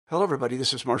Hello, everybody.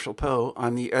 This is Marshall Poe.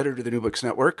 I'm the editor of the New Books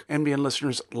Network. NBN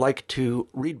listeners like to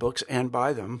read books and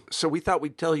buy them. So we thought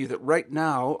we'd tell you that right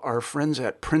now, our friends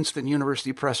at Princeton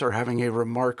University Press are having a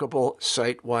remarkable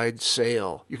site-wide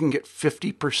sale. You can get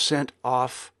 50%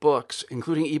 off books,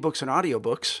 including ebooks and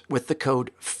audiobooks, with the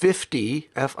code 50,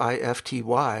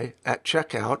 F-I-F-T-Y, at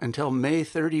checkout until May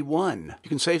 31. You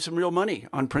can save some real money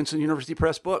on Princeton University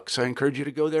Press books. I encourage you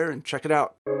to go there and check it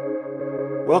out.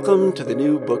 Welcome to the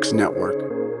New Books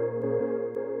Network.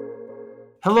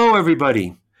 Hello,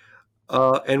 everybody,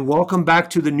 and welcome back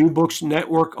to the New Books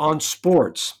Network on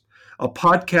Sports, a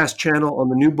podcast channel on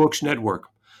the New Books Network.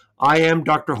 I am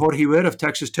Dr. Jorge Rivera of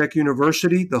Texas Tech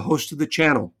University, the host of the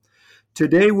channel.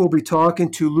 Today, we'll be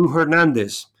talking to Lou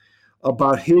Hernandez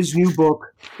about his new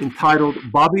book entitled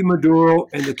Bobby Maduro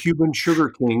and the Cuban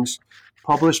Sugar Kings,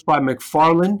 published by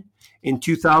McFarland in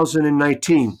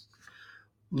 2019.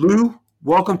 Lou,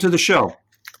 welcome to the show.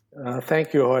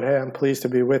 Thank you, Jorge. I'm pleased to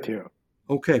be with you.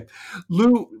 Okay.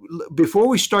 Lou, before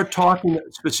we start talking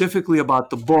specifically about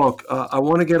the book, I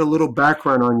want to get a little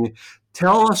background on you.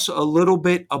 Tell us a little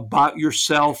bit about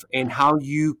yourself and how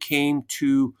you came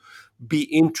to be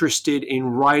interested in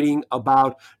writing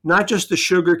about not just the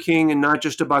Sugar King and not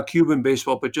just about Cuban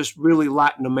baseball, but just really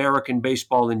Latin American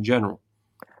baseball in general.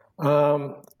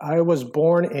 I was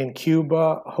born in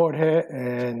Cuba, Jorge,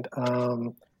 and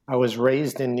I was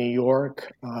raised in New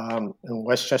York, in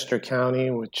Westchester County,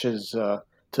 which is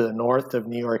to the north of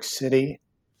New York City.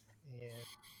 And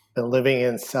been living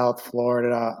in South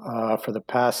Florida for the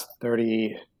past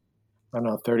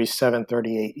 37,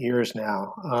 38 years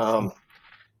now.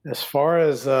 As far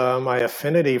as my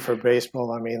affinity for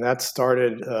baseball, I mean, that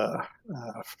started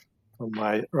from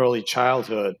my early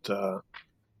childhood.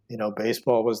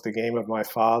 Baseball was the game of my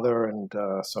father, and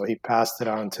so he passed it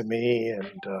on to me,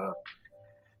 and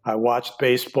I watched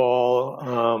baseball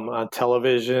on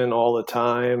television all the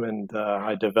time, and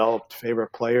I developed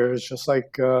favorite players just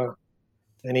like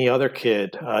any other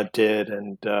kid did.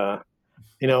 And,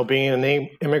 being an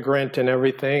immigrant and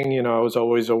everything, I was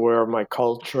always aware of my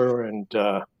culture, and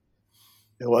it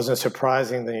wasn't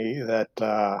surprising that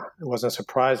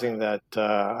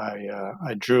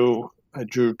I drew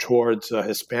towards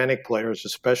Hispanic players,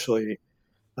 especially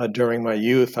during my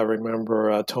youth. I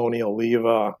remember Tony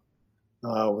Oliva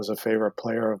was a favorite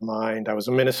player of mine. I was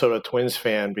a Minnesota Twins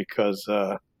fan because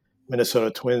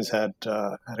Minnesota Twins had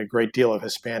a great deal of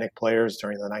Hispanic players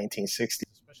during the 1960s,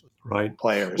 especially right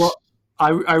players. Well,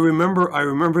 I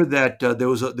remember that there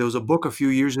was a book a few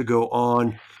years ago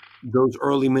on those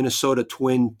early Minnesota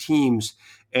Twin teams,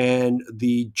 and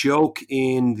the joke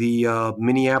in the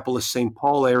Minneapolis-St.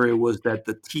 Paul area was that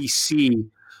the TC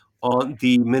on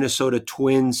the Minnesota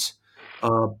Twins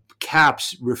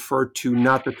caps referred to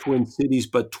not the Twin Cities,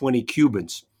 but 20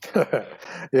 Cubans.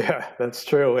 Yeah, that's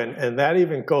true. And that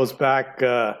even goes back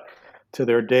to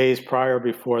their days prior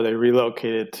before they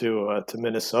relocated to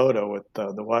Minnesota with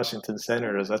the Washington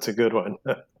Senators. That's a good one.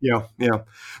 Yeah.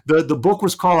 The book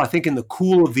was called, I think, In the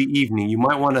Cool of the Evening. You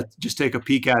might want to just take a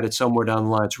peek at it somewhere down the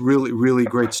line. It's really, really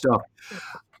great stuff.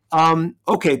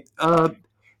 Okay.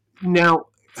 Now,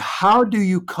 how do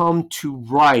you come to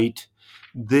write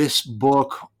this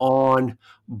book on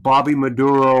Bobby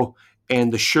Maduro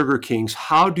and the Sugar Kings?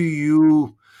 How do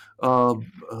you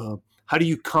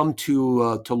come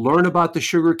to learn about the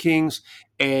Sugar Kings?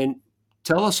 And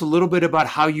tell us a little bit about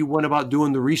how you went about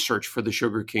doing the research for the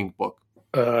Sugar King book.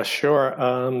 Sure.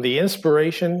 The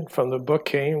inspiration from the book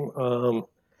came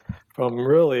from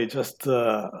really just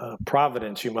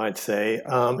providence, you might say.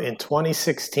 In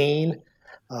 2016,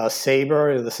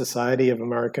 SABR, the Society of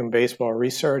American Baseball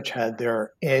Research, had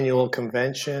their annual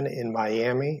convention in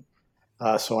Miami.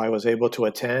 So I was able to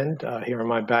attend here in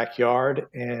my backyard.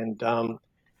 And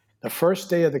the first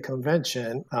day of the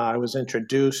convention, I was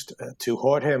introduced to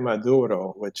Jorge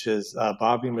Maduro, which is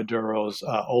Bobby Maduro's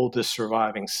oldest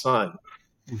surviving son.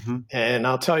 Mm-hmm. And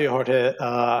I'll tell you, Jorge,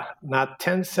 not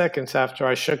 10 seconds after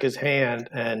I shook his hand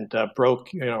and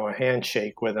broke, a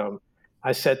handshake with him,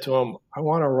 I said to him, I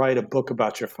want to write a book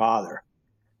about your father.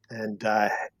 And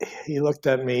he looked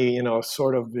at me,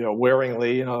 sort of,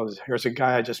 wearingly, here's a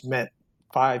guy I just met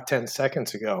 5-10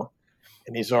 seconds ago.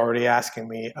 And he's already asking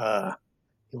me,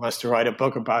 he wants to write a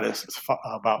book about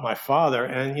my father.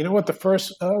 And you know what the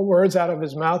first words out of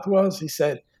his mouth was? He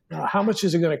said, how much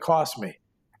is it going to cost me?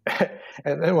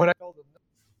 And then when I told him,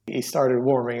 he started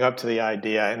warming up to the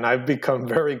idea. And I've become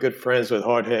very good friends with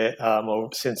Jorge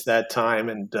since that time.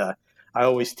 And I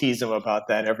always tease him about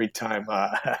that every time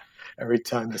the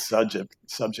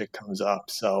subject comes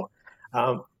up. So,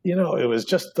 it was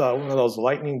just one of those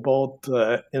lightning bolt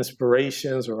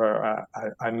inspirations where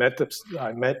I met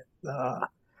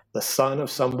the son of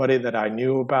somebody that I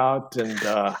knew about, and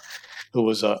who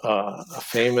was a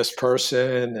famous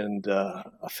person and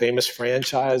a famous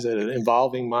franchise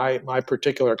involving my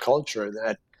particular culture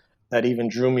that even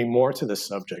drew me more to the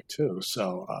subject too.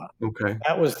 So Okay.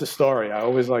 that was the story. I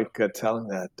always like telling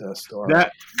that story.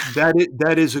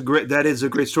 That is a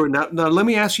great story. Now let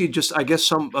me ask you just, I guess,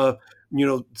 some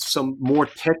some more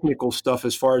technical stuff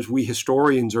as far as we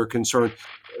historians are concerned.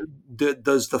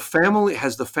 Has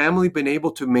the family been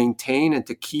able to maintain and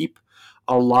to keep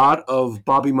a lot of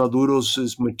Bobby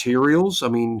Maduro's materials? I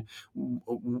mean,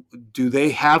 do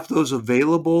they have those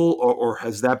available, or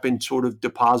has that been sort of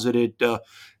deposited?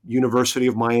 University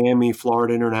of Miami,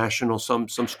 Florida International, some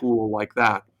school like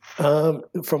that.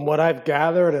 From what I've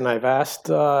gathered, and I've asked,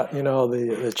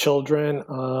 the children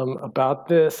about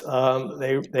this,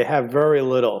 they have very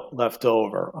little left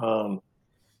over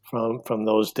from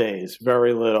those days.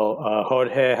 Very little.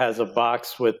 Jorge has a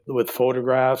box with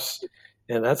photographs,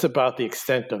 and that's about the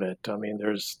extent of it. I mean,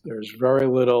 there's very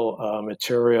little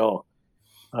material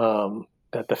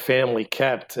that the family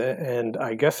kept, and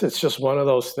I guess it's just one of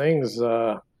those things.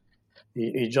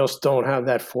 You just don't have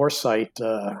that foresight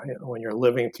when you're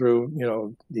living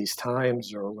through, these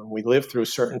times, or when we live through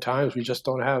certain times. We just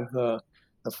don't have the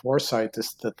foresight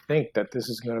to think that this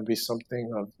is going to be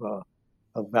something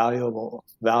of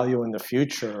value in the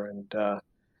future. And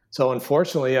so,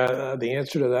 unfortunately, the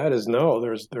answer to that is no.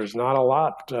 There's not a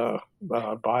lot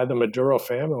by the Maduro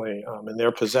family in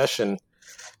their possession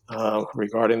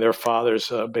regarding their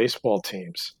father's baseball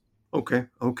teams.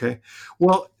 Okay.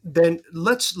 Well, then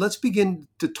let's begin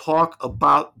to talk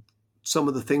about some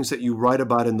of the things that you write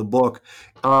about in the book.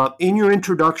 In your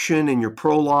introduction, in your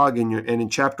prologue, and in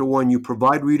chapter 1, you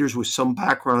provide readers with some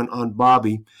background on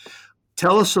Bobby.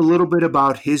 Tell us a little bit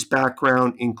about his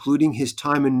background, including his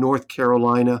time in North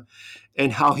Carolina,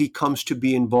 and how he comes to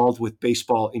be involved with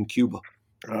baseball in Cuba.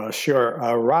 Sure.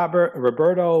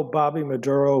 Roberto Bobby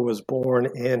Maduro was born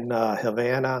in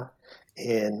Havana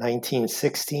in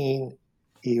 1916.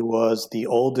 He was the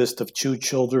oldest of two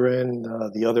children,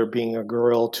 the other being a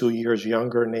girl 2 years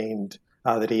younger named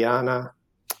Adriana.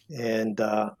 And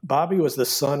Bobby was the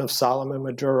son of Solomon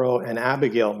Maduro and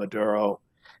Abigail Maduro.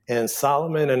 And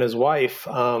Solomon and his wife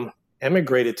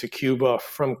emigrated to Cuba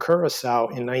from Curacao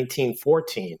in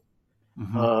 1914.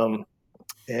 Mm-hmm.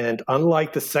 And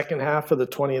unlike the second half of the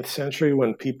 20th century,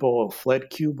 when people fled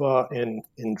Cuba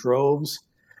in droves,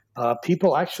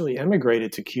 people actually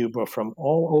emigrated to Cuba from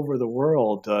all over the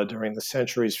world during the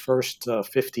century's first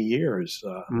 50 years.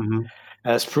 Mm-hmm.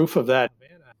 As proof of that,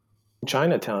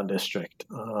 Chinatown district.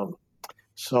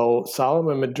 So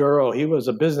Solomon Maduro, he was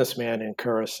a businessman in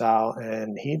Curacao,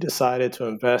 and he decided to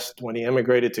invest when he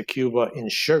emigrated to Cuba in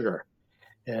sugar.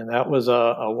 And that was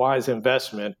a wise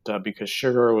investment because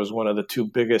sugar was one of the two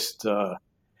biggest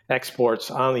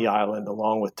exports on the island,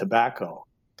 along with tobacco.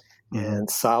 Mm-hmm. And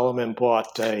Solomon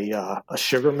bought a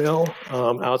sugar mill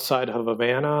outside of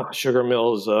Havana. Sugar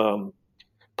mills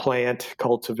plant,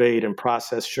 cultivate, and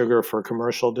process sugar for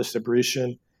commercial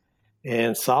distribution.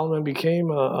 And Solomon became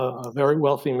a very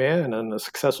wealthy man and a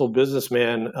successful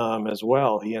businessman as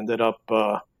well. He ended up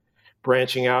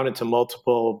branching out into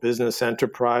multiple business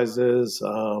enterprises,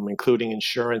 including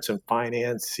insurance and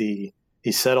finance. He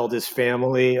settled his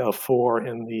family of four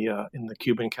in the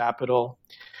Cuban capital,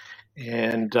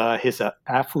 and his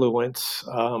affluence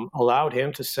allowed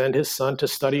him to send his son to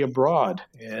study abroad.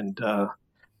 And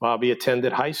Bobby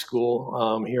attended high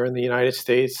school here in the United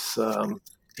States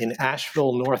in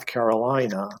Asheville, North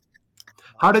Carolina.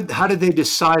 How did they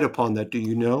decide upon that? Do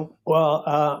you know?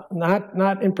 Well,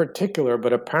 not in particular,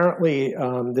 but apparently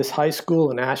this high school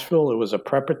in Asheville, it was a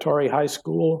preparatory high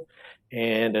school,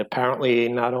 and apparently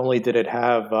not only did it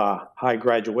have high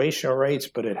graduation rates,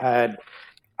 but it had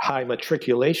high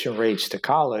matriculation rates to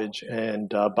college. And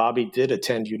Bobby did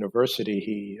attend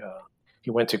university. He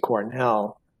went to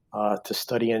Cornell to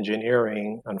study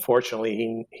engineering.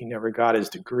 Unfortunately, he never got his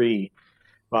degree.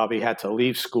 Bobby had to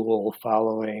leave school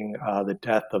following the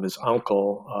death of his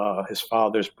uncle, his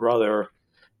father's brother,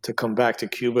 to come back to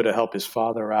Cuba to help his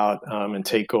father out and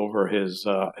take over his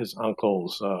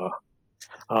uncle's,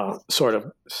 sort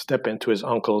of step into his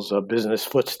uncle's business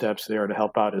footsteps there to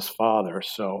help out his father.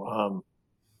 So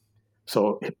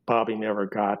Bobby never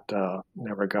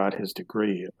got his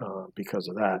degree because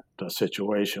of that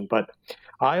situation. But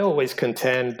I always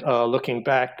contend, looking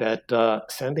back, that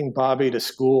sending Bobby to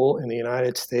school in the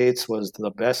United States was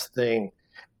the best thing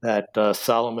that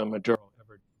Solomon Maduro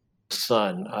ever did for his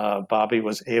son. Bobby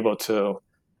was able to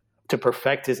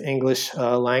perfect his English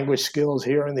language skills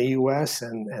here in the U.S.,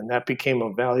 and that became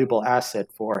a valuable asset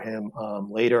for him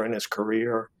later in his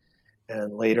career.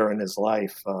 and later in his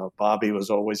life, Bobby was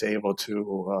always able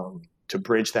to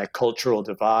bridge that cultural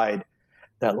divide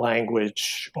that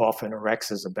language often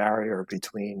erects as a barrier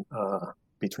between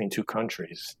two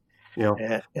countries.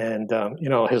 Yeah. And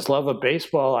his love of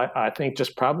baseball, I think,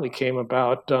 just probably came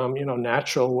about,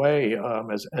 natural way,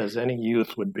 as any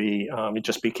youth would be. He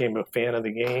just became a fan of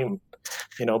the game,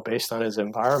 based on his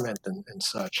environment and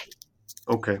such.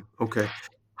 Okay.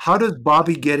 How does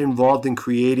Bobby get involved in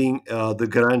creating the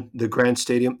Gran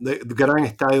Stadium, the Gran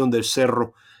Estadio del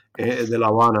Cerro de La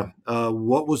Habana?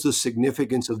 What was the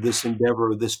significance of this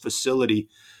endeavor, of this facility,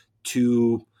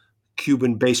 to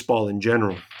Cuban baseball in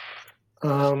general?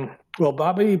 Well,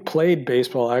 Bobby played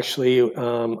baseball actually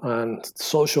on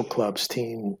social clubs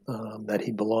team that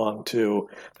he belonged to.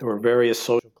 There were various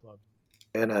social clubs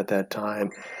at that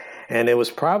time, and it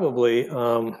was probably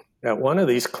at one of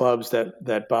these clubs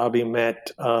that Bobby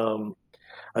met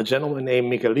a gentleman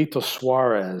named Miguelito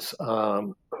Suarez,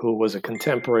 who was a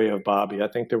contemporary of Bobby. I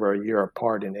think they were a year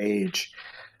apart in age.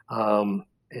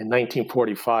 In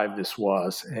 1945, this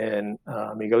was, and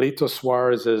Miguelito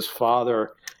Suarez's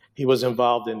father. He was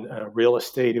involved in real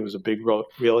estate. He was a big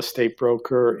real estate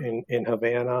broker in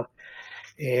Havana.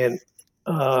 And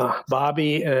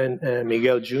Bobby and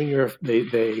Miguel Jr.,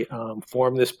 they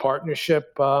formed this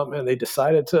partnership, and they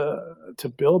decided to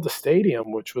build the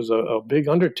stadium, which was a big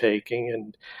undertaking.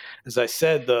 And as I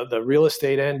said, the real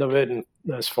estate end of it, and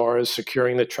as far as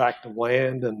securing the tract of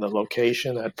land and the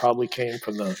location, that probably came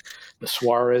from the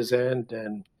Suarez end.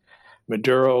 And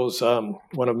Maduro's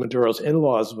one of Maduro's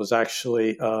in-laws was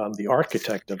actually the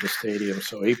architect of the stadium,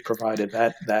 so he provided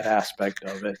that aspect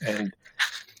of it. And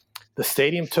the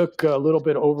stadium took a little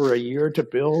bit over a year to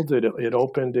build. It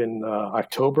opened in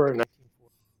October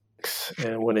 1946,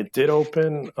 and when it did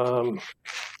open,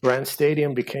 Gran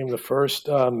Stadium became the first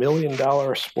 $1 million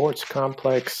sports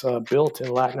complex built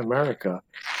in Latin America.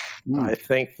 I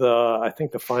think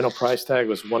the final price tag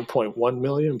was $1.1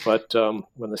 million, but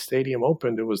when the stadium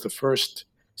opened, it was the first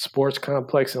sports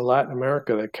complex in Latin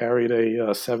America that carried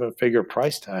a seven-figure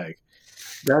price tag.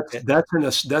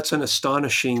 That's an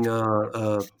astonishing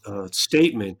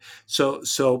statement.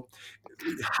 So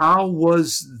how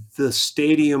was the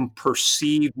stadium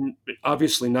perceived?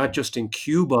 Obviously, not just in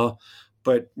Cuba,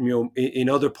 but in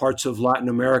other parts of Latin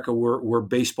America where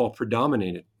baseball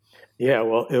predominated. Yeah,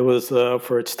 well, it was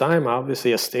for its time,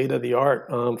 obviously, a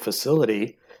state-of-the-art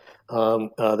facility.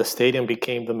 The stadium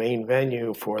became the main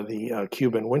venue for the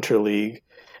Cuban Winter League,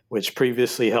 which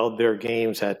previously held their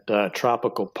games at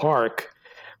Tropical Park,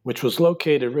 which was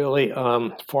located really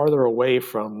farther away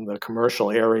from the commercial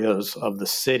areas of the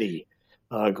city.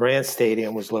 Gran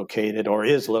Stadium was located, or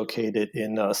is located,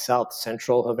 in south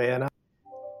central Havana,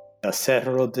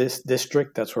 Cerro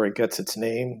district. That's where it gets its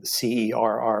name,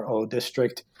 CERRO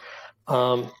district.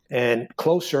 And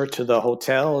closer to the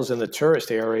hotels and the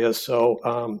tourist areas.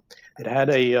 So it had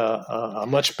a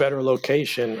much better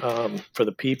location for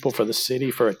the people, for the city,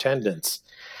 for attendance.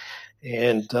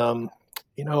 And,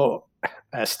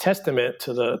 as testament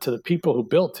to the people who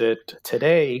built it,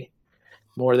 today,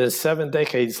 more than 7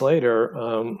 decades later,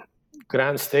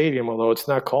 Gran Stadium, although it's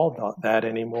not called that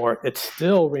anymore, it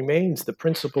still remains the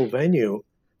principal venue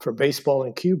for baseball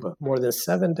in Cuba, more than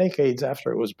 7 decades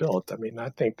after it was built. I mean, I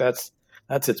think that's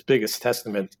its biggest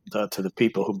testament to the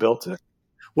people who built it.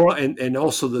 Well, and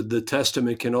also the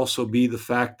testament can also be the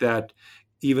fact that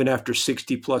even after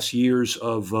 60 plus years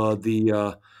of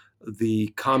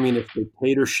the communist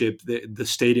dictatorship, the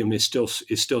stadium is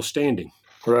still standing.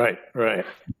 Right.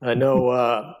 I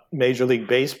know Major League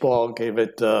Baseball gave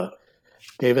it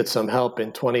some help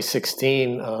in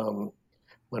 2016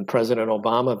 when President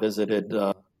Obama visited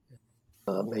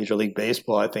Major League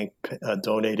Baseball. I think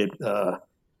donated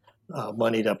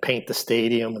money to paint the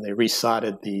stadium, and they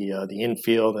resodded the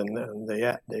infield, and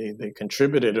they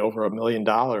contributed over $1 million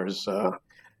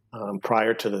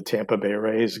prior to the Tampa Bay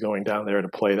Rays going down there to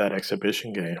play that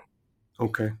exhibition game.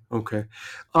 Okay.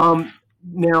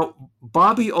 Now,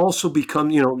 Bobby also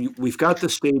becomes, we've got the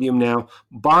stadium now.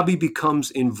 Bobby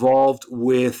becomes involved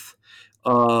with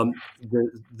the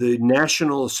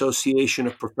National Association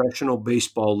of Professional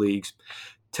Baseball Leagues.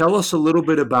 Tell us a little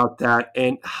bit about that,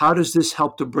 and how does this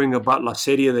help to bring about La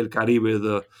Serie del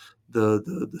Caribe,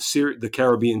 the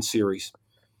Caribbean series?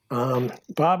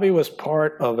 Bobby was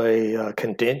part of a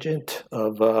contingent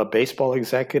of baseball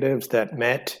executives that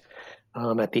met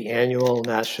at the annual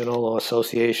National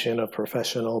Association of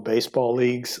Professional Baseball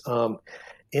Leagues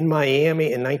in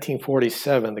Miami in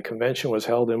 1947. The convention was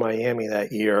held in Miami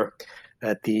that year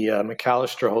at the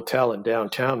McAllister Hotel in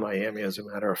downtown Miami, as a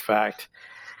matter of fact.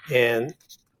 And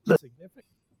the significance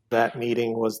of that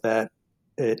meeting was that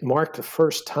it marked the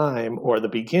first time, or the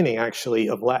beginning actually,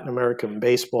 of Latin American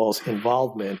baseball's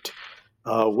involvement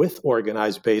with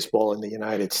organized baseball in the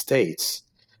United States.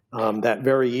 That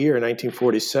very year,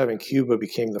 1947, Cuba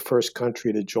became the first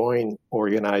country to join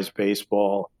organized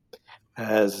baseball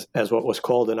as what was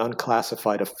called an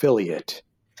unclassified affiliate.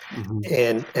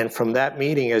 Mm-hmm. And from that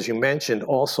meeting, as you mentioned,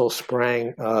 also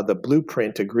sprang the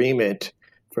blueprint agreement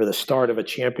for the start of a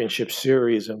championship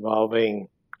series involving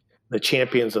the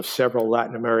champions of several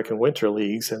Latin American winter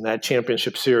leagues, and that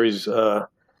championship series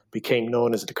became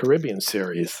known as the Caribbean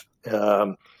Series.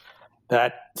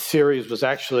 That series was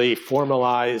actually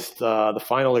formalized, the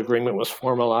final agreement was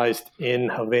formalized in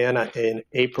Havana in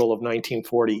April of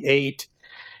 1948,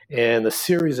 and the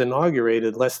series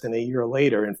inaugurated less than a year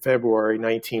later in February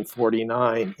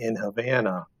 1949 in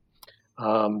Havana.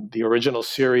 The original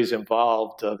series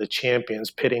involved the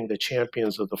champions pitting the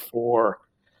champions of four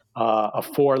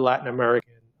Latin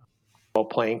American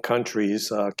playing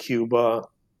countries, Cuba,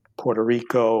 Puerto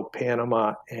Rico,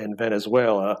 Panama, and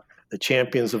Venezuela. The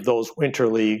champions of those winter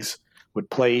leagues would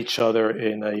play each other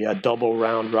in a double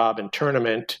round robin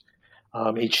tournament.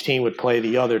 Each team would play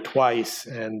the other twice,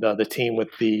 and the team with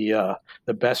the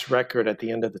best record at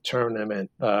the end of the tournament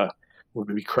would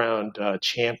be crowned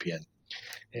champion.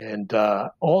 And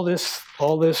all this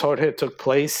Jorge, took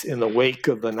place in the wake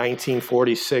of the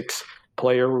 1946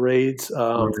 player raids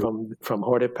from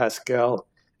Jorge Pascal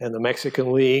and the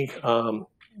Mexican League.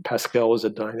 Pascal was a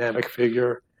dynamic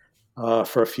figure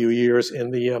for a few years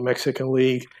in the Mexican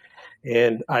League.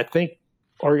 And I think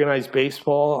organized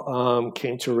baseball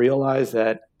came to realize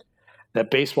that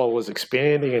baseball was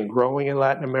expanding and growing in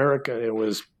Latin America. And it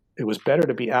was better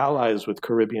to be allies with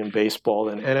Caribbean baseball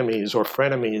than enemies or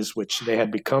frenemies, which they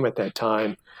had become at that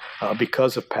time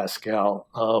because of Pascal.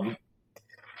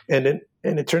 And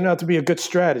it turned out to be a good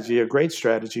strategy, a great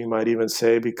strategy, you might even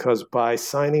say, because by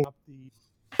signing up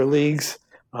the leagues,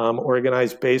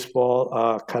 organized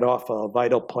baseball cut off a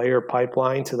vital player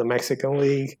pipeline to the Mexican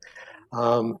League.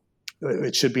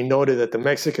 It should be noted that the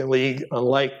Mexican League,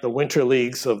 unlike the winter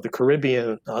leagues of the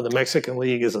Caribbean, the Mexican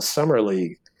League is a summer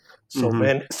league. So,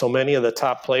 so many of the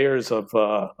top players of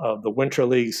the winter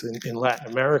leagues in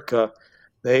Latin America,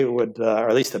 they would, or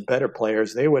at least the better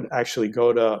players, they would actually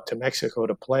go to Mexico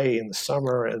to play in the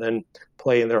summer and then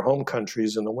play in their home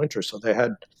countries in the winter. So they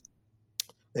had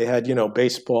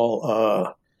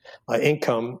baseball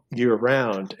income year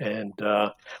round. And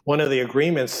one of the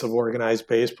agreements of organized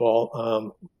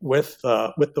baseball with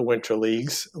the winter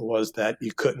leagues was that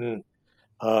you couldn't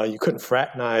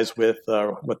fraternize with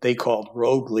what they called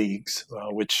rogue leagues,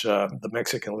 which the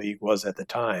Mexican League was at the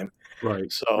time.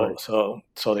 Right. So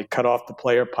they cut off the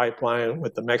player pipeline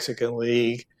with the Mexican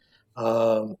League.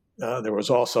 There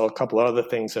was also a couple of other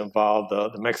things involved.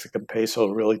 The Mexican peso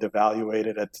really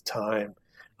devaluated at the time.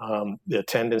 The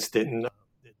attendance didn't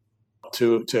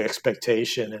to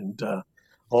expectation, and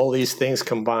all these things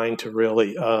combined to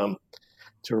really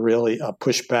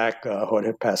push back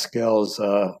Jorge Pascal's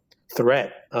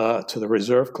threat to the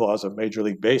reserve clause of Major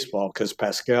League Baseball, because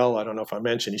Pascal, I don't know if I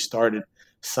mentioned, he started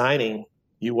signing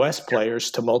U.S. players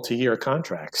to multi-year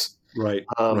contracts. Right.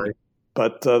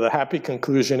 But the happy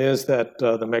conclusion is that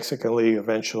the Mexican League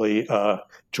eventually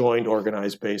joined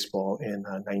organized baseball in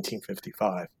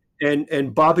 1955.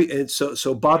 And Bobby,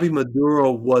 so Bobby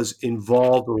Maduro was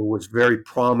involved, or was very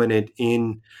prominent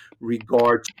in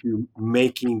regards to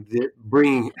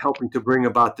helping to bring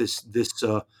about this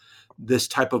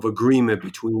type of agreement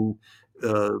between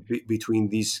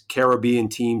these Caribbean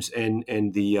teams and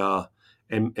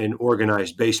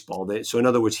organized baseball. So in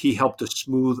other words, he helped to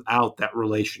smooth out that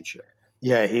relationship.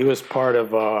 Yeah, he was part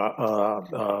of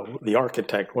the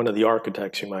architect, one of the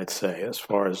architects, you might say, as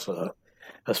far as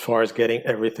getting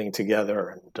everything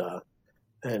together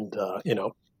and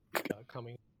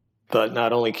coming, but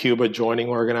not only Cuba joining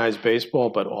organized baseball,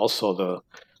 but also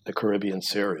the Caribbean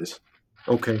Series.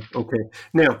 Okay.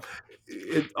 Now,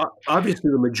 obviously,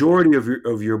 the majority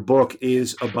of your book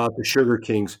is about the Sugar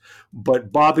Kings,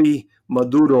 but Bobby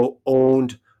Maduro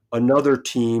owned another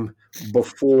team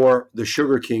before the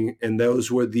Sugar King, and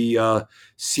those were the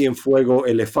Cienfuegos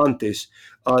Elefantes.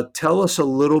 Tell us a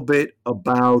little bit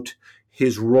about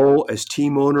his role as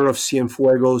team owner of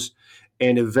Cienfuegos,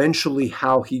 and eventually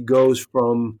how he goes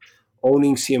from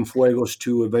owning Cienfuegos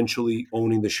to eventually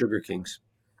owning the Sugar Kings.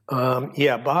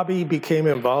 Bobby became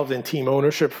involved in team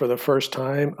ownership for the first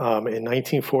time in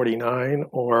 1949,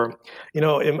 or,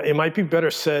 it might be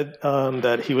better said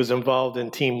that he was involved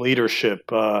in team leadership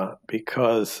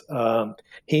because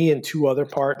he and two other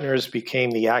partners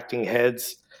became the acting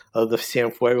heads the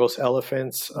Cienfuegos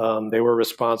Elephants. They were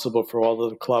responsible for all of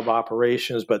the club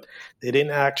operations, but they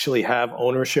didn't actually have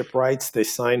ownership rights. They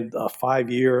signed a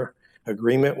 5-year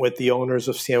agreement with the owners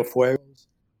of Cienfuegos.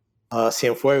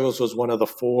 Cienfuegos was one of the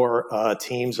 4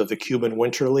 teams of the Cuban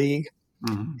Winter League.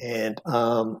 Mm-hmm. And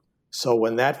so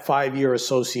when that 5-year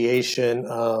association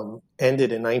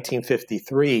ended in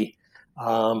 1953,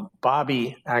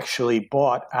 Bobby actually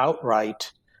bought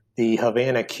outright the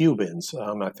Havana Cubans.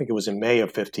 I think it was in May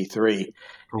of 53.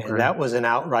 Okay. And that was an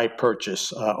outright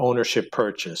purchase, ownership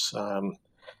purchase.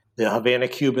 The Havana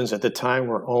Cubans at the time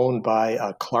were owned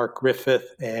by Clark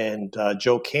Griffith and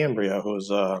Joe Cambria,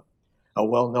 who's a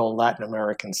well-known Latin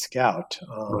American scout.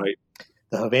 Right.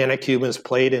 The Havana Cubans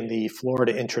played in the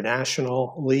Florida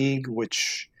International League,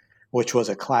 which was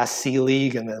a Class C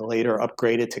league and then later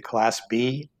upgraded to Class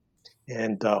B.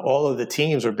 And all of the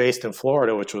teams were based in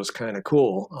Florida, which was kind of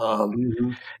cool.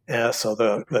 So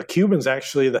the Cubans,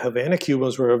 actually, the Havana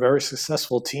Cubans were a very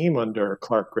successful team under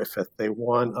Clark Griffith. They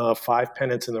won 5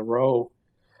 pennants in a row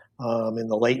in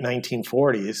the late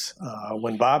 1940s.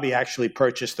 When Bobby actually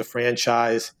purchased the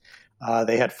franchise,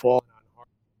 they had fallen on hard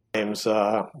times.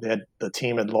 The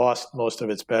team had lost most of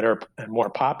its better and more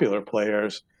popular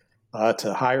players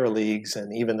to higher leagues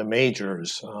and even the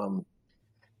majors.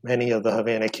 Many of the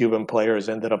Havana Cuban players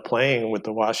ended up playing with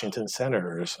the Washington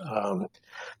Senators.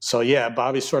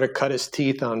 Bobby sort of cut his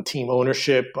teeth on team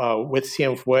ownership with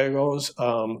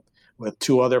Cienfuegos, with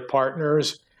 2 other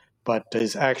partners, but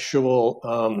his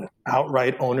actual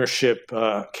outright ownership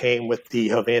came with the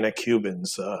Havana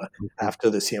Cubans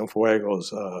after the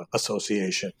Cienfuegos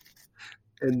Association.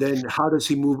 And then how does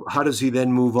he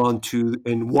then move on to,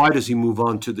 and why does he move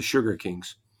on to the Sugar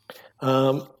Kings?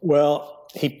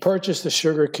 He purchased the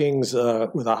Sugar Kings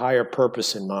with a higher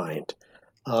purpose in mind.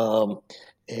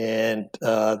 And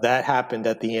that happened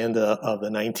at the end of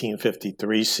the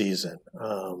 1953 season.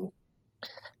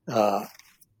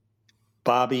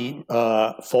 Bobby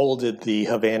folded the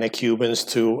Havana Cubans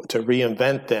to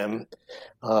reinvent them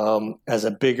as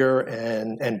a bigger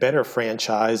and better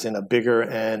franchise in a bigger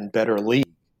and better league.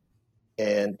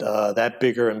 And that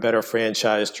bigger and better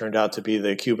franchise turned out to be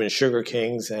the Cuban Sugar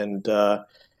Kings, and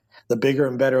the bigger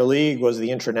and better league was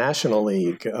the International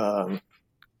League. The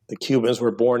Cubans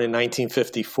were born in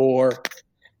 1954,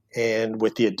 and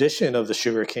with the addition of the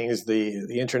Sugar Kings,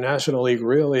 the International League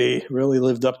really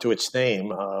lived up to its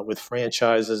name with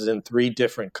franchises in 3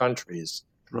 different countries.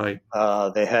 Right.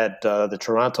 They had the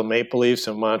Toronto Maple Leafs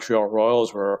and Montreal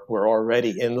Royals were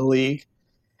already in the league.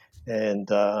 And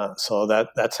so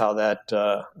that's how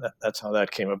that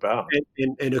came about.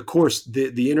 And of course,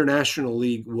 the International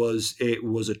League was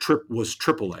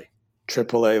AAA.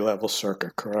 AAA level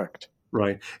circuit, correct?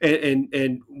 Right.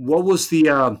 And what was the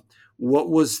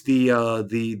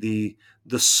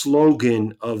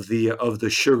slogan of the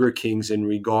Sugar Kings in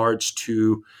regards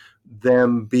to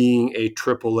them being a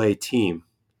AAA team?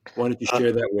 Why don't you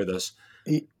share that with us?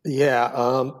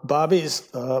 Bobby's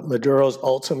Maduro's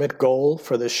ultimate goal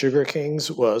for the Sugar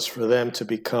Kings was for them to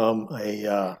become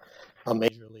a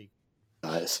major league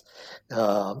franchise.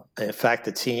 In fact,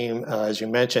 the team, as you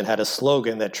mentioned, had a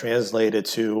slogan that translated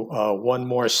to "one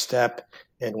more step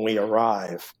and we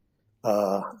arrive."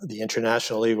 The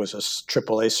International League was a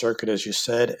AAA circuit, as you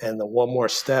said, and the "one more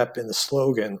step" in the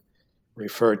slogan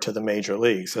referred to the major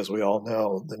leagues. As we all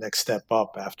know, the next step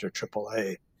up after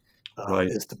AAA.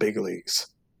 Is the big leagues.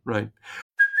 Right.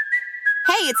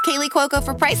 Hey, it's Kaylee Cuoco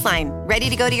for Priceline. Ready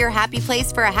to go to your happy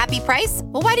place for a happy price?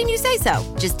 Well, why didn't you say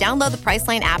so? Just download the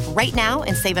Priceline app right now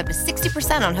and save up to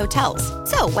 60% on hotels.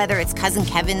 So whether it's Cousin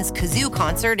Kevin's Kazoo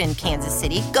Concert in Kansas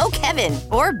City, go Kevin,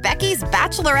 or Becky's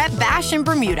Bachelorette Bash in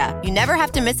Bermuda, you never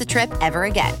have to miss a trip ever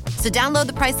again. So download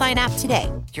the Priceline app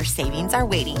today. Your savings are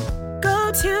waiting.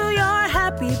 Go to your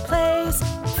happy place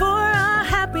for a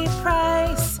happy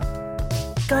price.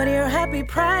 Go to your happy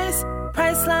price,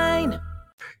 Priceline.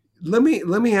 Let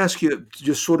me ask you,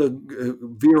 just sort of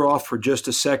veer off for just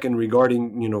a second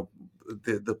regarding,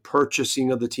 the purchasing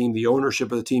of the team, the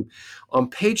ownership of the team. On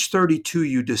page 32,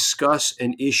 you discuss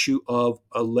an issue of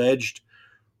alleged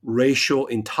racial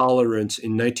intolerance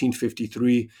in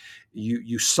 1953.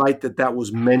 You cite that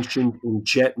was mentioned in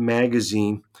Jet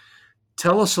magazine.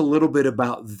 Tell us a little bit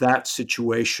about that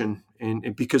situation,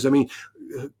 and because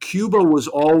Cuba was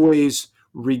always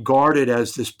regarded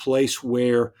as this place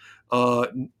where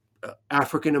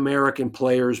African American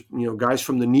players, guys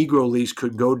from the Negro Leagues,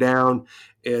 could go down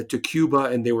to Cuba,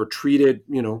 and they were treated,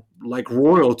 like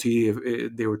royalty.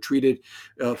 They were treated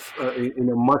in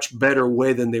a much better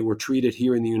way than they were treated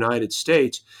here in the United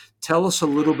States. Tell us a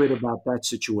little bit about that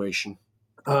situation.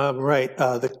 Right.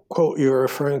 The quote you're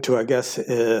referring to, I guess,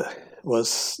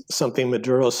 was something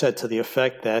Maduro said to the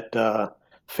effect that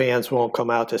fans won't come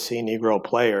out to see Negro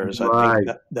players. Right. I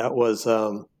think that was,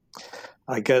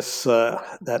 I guess,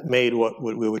 that made what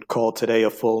we would call today a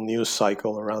full news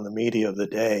cycle around the media of the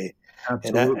day.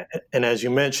 Absolutely. And as you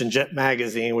mentioned, Jet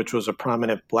Magazine, which was a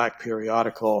prominent black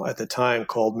periodical at the time,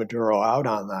 called Maduro out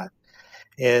on that.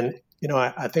 And,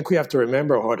 I think we have to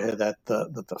remember, Jorge, that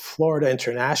the Florida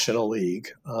International League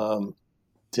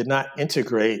did not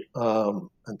integrate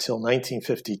until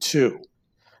 1952.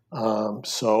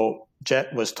 So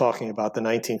Jet was talking about the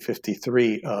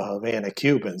 1953 Havana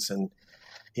Cubans. And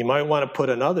you might want to put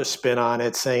another spin on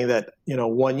it, saying that,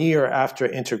 1 year after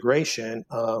integration,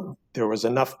 there was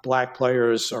enough black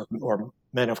players or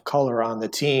men of color on the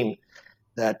team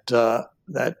that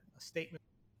that statement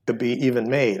could be even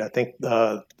made. I think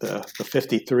the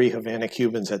 53 Havana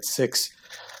Cubans had 6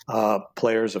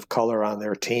 players of color on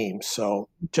their team. So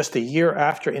just a year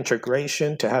after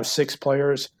integration to have 6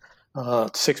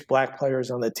 black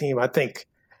players on the team, I think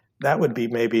that would be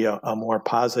maybe a more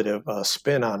positive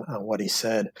spin on what he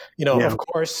said. Of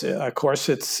course,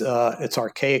 it's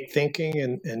archaic thinking,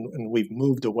 and we've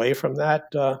moved away from that,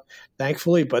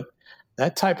 thankfully. But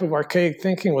that type of archaic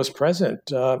thinking was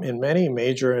present in many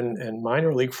major and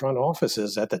minor league front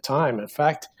offices at the time. In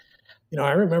fact,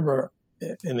 I remember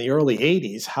in the early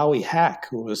 '80s, Howie Hack,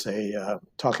 who was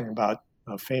talking about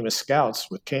famous scouts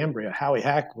with Cambria. Howie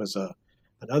Hack was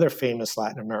another famous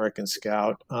Latin American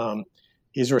scout.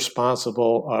 He's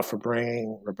responsible for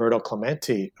bringing Roberto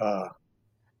Clemente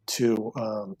to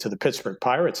the Pittsburgh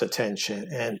Pirates'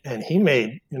 attention, and he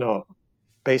made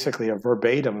basically a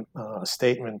verbatim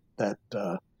statement that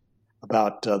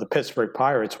about the Pittsburgh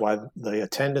Pirates, why the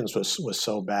attendance was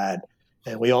so bad,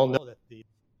 and we all know that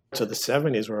the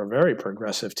 '70s were a very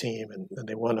progressive team, and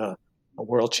they won a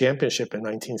world championship in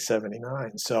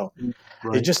 1979. So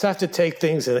Right. you just have to take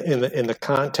things in the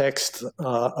context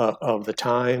of the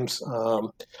times.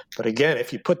 But again,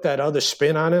 if you put that other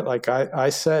spin on it, like I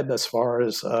said, as far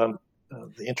as the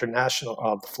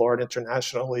Florida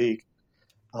International League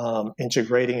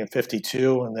integrating in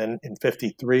 '52, and then in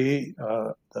 '53,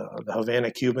 the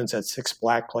Havana Cubans had 6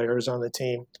 black players on the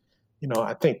team.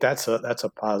 I think that's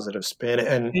a positive spin.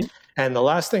 And the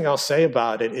last thing I'll say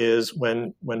about it is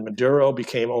when Maduro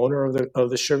became owner of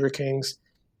the Sugar Kings,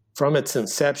 from its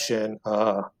inception,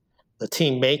 the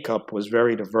team makeup was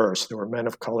very diverse. There were men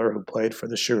of color who played for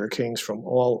the Sugar Kings from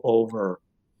all over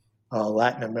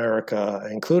Latin America,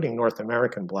 including North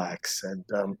American blacks. And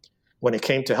when it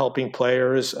came to helping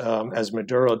players, as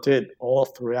Maduro did all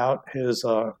throughout his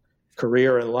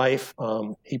career and life,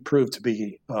 he proved to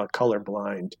be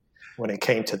colorblind when it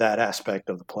came to that aspect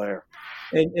of the player.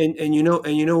 And you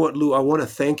know what, Lou, I want to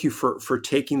thank you for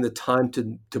taking the time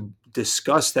to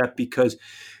discuss that, because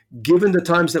given the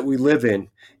times that we live in,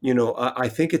 I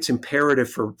think it's imperative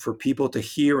for people to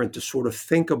hear and to sort of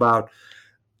think about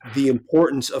the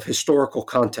importance of historical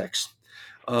context.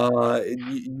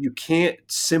 You can't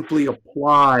simply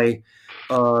apply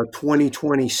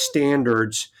 2020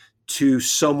 standards to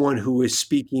someone who is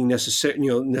speaking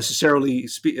necessarily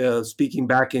speaking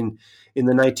back in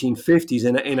the 1950s,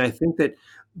 and I think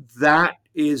that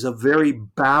is a very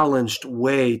balanced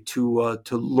way to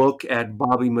look at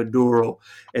Bobby Maduro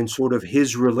and sort of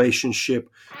his relationship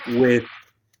with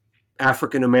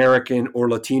African American or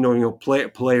Latino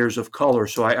players of color.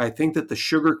 So I think that the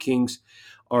Sugar Kings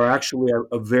are actually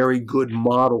a very good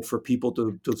model for people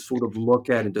to sort of look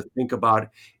at and to think about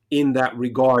in that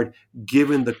regard,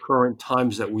 given the current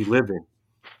times that we live in.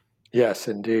 Yes,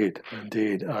 indeed.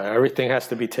 Everything has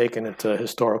to be taken into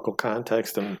historical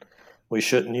context, and we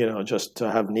shouldn't, just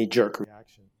have knee-jerk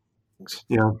reactions.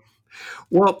 Yeah.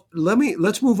 Well,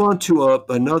 let's move on to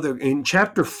another. In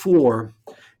Chapter 4,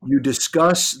 you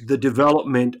discuss the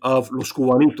development of Los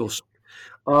Cubanitos.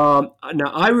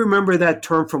 Now, I remember that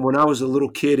term from when I was a little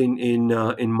kid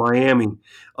in Miami,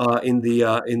 in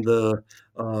the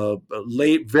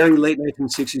very late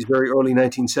 1960s, very early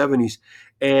 1970s,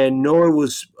 and know it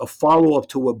was a follow-up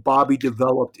to what Bobby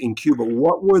developed in Cuba.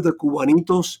 What were the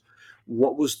Cubanitos?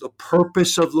 What was the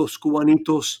purpose of Los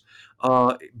Cubanitos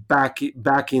back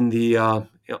on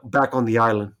the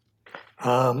island?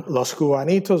 Los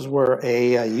Cubanitos were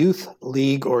a youth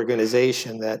league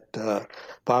organization that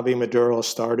Bobby Maduro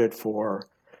started for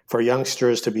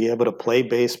youngsters to be able to play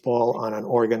baseball on an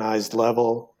organized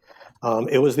level.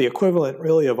 It was the equivalent,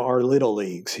 really, of our little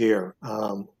leagues here.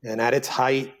 And at its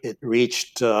height, it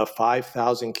reached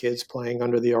 5,000 kids playing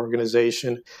under the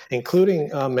organization, including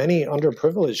many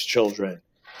underprivileged children.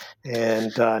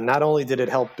 And not only did it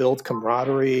help build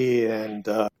camaraderie and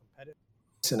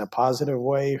in a positive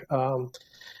way,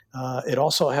 it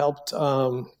also helped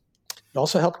it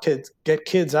also helped get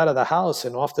kids out of the house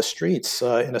and off the streets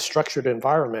in a structured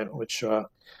environment, which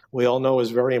we all know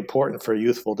is very important for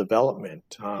youthful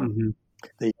development.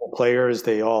 The players,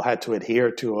 they all had to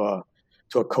adhere to a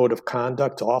code of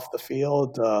conduct off the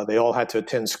field. They all had to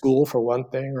attend school for one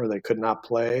thing, or they could not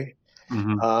play.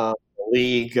 The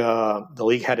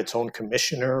league had its own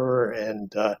commissioner,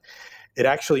 and it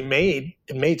actually made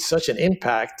such an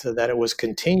impact that it was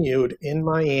continued in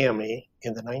Miami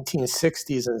in the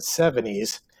 1960s and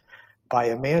 70s by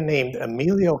a man named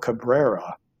Emilio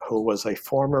Cabrera, who was a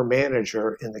former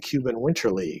manager in the Cuban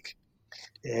Winter League.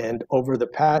 And over the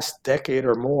past decade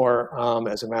or more,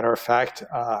 as a matter of fact,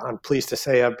 I'm pleased to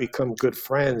say I've become good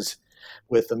friends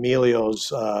with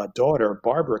Emilio's daughter,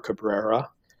 Barbara Cabrera,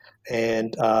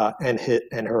 and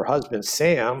her husband,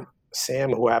 Sam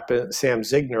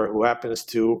Zigner, who happens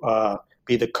to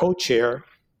be the co-chair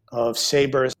of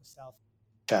SABR's South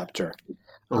chapter.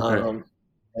 Okay.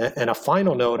 And a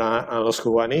final note on Los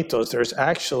Cubanitos, there's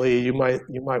actually, you might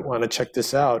want to check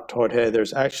this out, Jorge,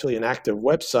 there's actually an active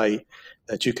website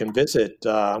that you can visit,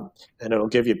 and it'll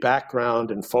give you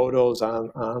background and photos on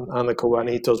the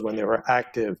Cubanitos when they were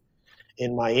active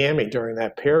in Miami during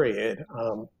that period.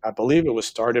 I believe it was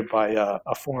started by a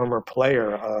former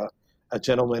player, a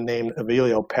gentleman named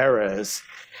Emilio Perez.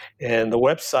 And the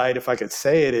website, if I could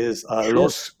say it, is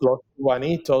Los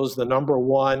Cubanitos, the number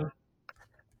one,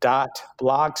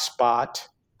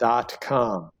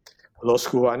 .blogspot.com. Los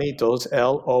Cubanitos,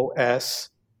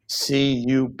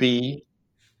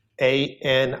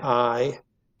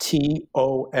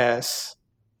 LOSCUBANITOS,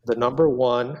 the number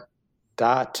one,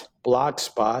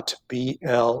 .blogspot,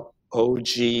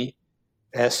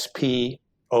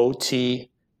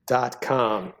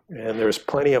 BLOGSPOT.com. And there's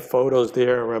plenty of photos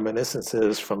there and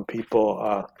reminiscences from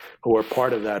people who were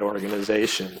part of that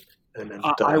organization. And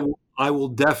I will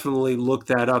definitely look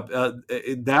that up.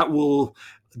 That will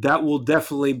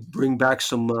definitely bring back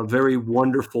some very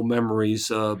wonderful memories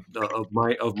of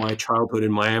my childhood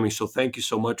in Miami. So thank you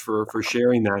so much for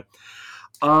sharing that.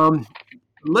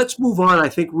 Let's move on, I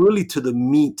think, really to the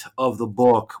meat of the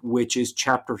book, which is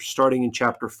starting in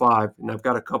chapter 5. And I've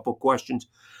got a couple questions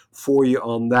for you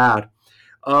on that.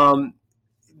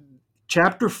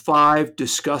 Chapter 5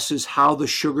 discusses how the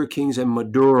Sugar Kings and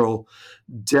Maduro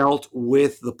dealt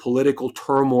with the political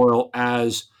turmoil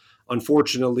as,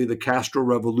 unfortunately, the Castro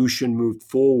Revolution moved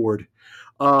forward.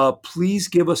 Please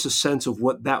give us a sense of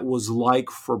what that was like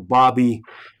for Bobby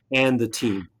and the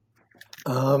team.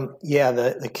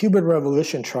 The Cuban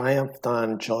Revolution triumphed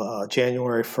on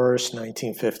January 1st,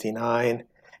 1959.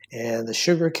 And the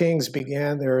Sugar Kings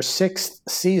began their sixth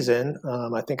season.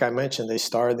 I think I mentioned they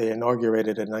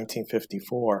inaugurated in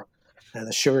 1954. And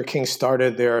the Sugar Kings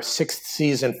started their sixth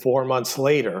season 4 months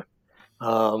later.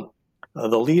 The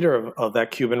leader of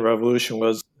that Cuban Revolution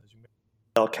was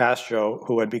Fidel Castro,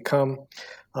 who had become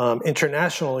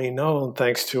internationally known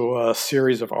thanks to a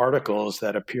series of articles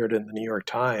that appeared in the New York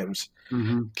Times.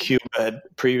 Cuba had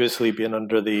previously been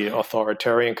under the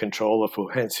authoritarian control of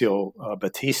Fulgencio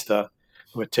Batista,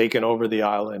 who had taken over the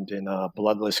island in a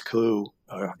bloodless coup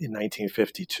in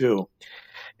 1952.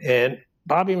 And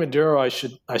Bobby Maduro, I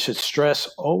should stress,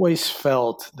 always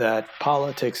felt that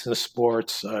politics and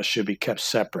sports should be kept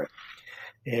separate.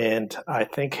 And I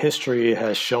think history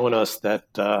has shown us that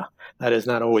that is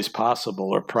not always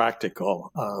possible or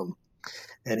practical.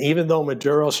 And even though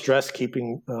Maduro stressed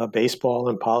keeping baseball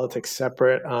and politics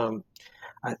separate,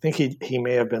 I think he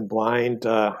may have been blind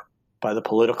by the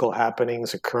political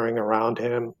happenings occurring around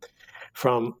him,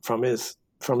 from his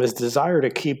desire to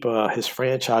keep his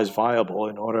franchise viable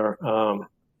in order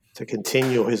to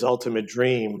continue his ultimate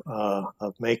dream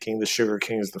of making the Sugar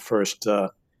Kings the first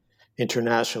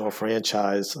international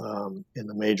franchise in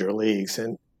the major leagues,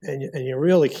 and you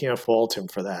really can't fault him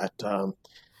for that.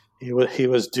 He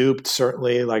was duped,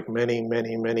 certainly, like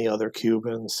many other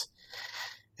Cubans,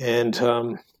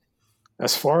 and.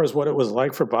 As far as what it was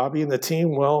like for Bobby and the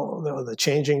team, well, the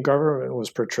changing government was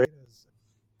portrayed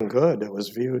as good. It was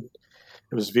viewed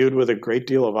with a great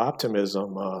deal of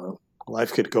optimism.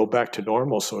 Life could go back to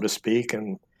normal, so to speak,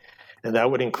 and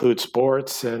that would include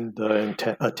sports, and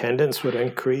attendance would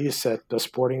increase at the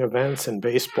sporting events and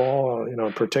baseball,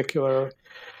 in particular.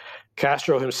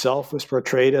 Castro himself was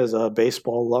portrayed as a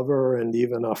baseball lover and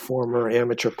even a former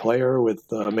amateur player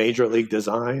with major league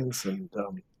designs. And,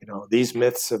 these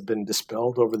myths have been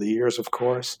dispelled over the years, of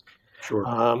course. Sure.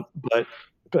 But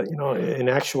in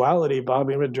actuality,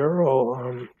 Bobby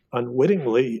Maduro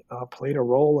unwittingly played a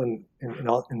role in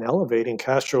elevating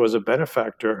Castro as a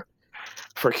benefactor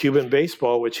for Cuban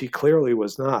baseball, which he clearly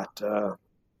was not.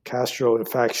 Castro, in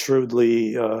fact,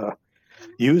 shrewdly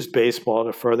used baseball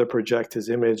to further project his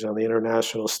image on the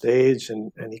international stage,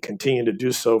 and he continued to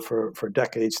do so for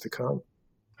decades to come.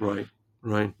 Right.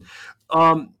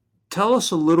 Tell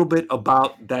us a little bit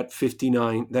about that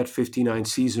 59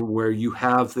 season where you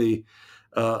have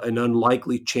an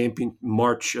unlikely champion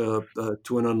march to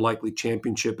an unlikely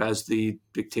championship as the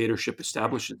dictatorship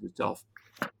establishes itself.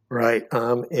 Right.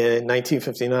 In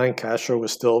 1959, Castro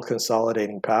was still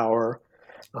consolidating power.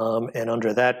 And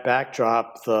under that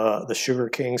backdrop, the Sugar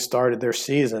Kings started their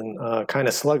season kind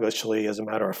of sluggishly, as a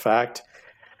matter of fact.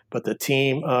 But the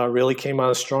team really came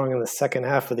on strong in the second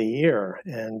half of the year,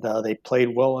 and they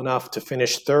played well enough to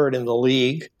finish third in the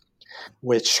league,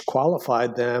 which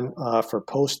qualified them for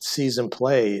postseason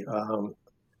play. The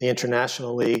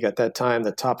International League, at that time,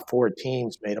 the top 4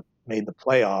 teams made the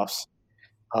playoffs.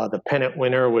 The pennant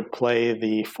winner would play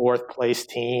the fourth place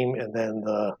team, and then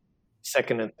the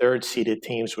second and third seeded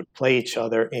teams would play each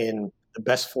other in the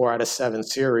best 4 out of 7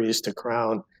 series to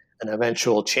crown an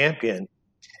eventual champion.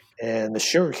 And the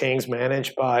Sugar Kings,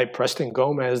 managed by Preston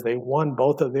Gomez, they won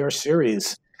both of their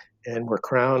series and were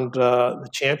crowned the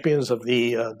champions of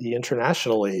the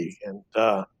International League. And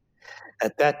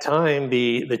at that time,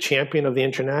 the champion of the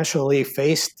International League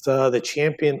faced the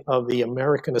champion of the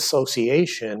American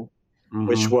Association, mm-hmm.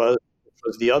 which was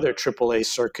the other AAA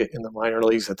circuit in the minor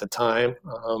leagues at the time.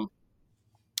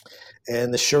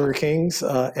 And the Sugar Kings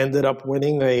ended up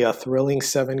winning a thrilling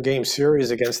 7-game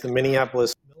series against the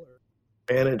Minneapolis Millers,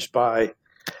 managed by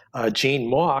Gene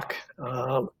Mauch,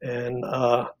 and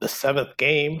the 7th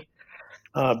game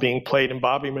being played in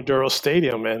Bobby Maduro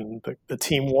Stadium, and the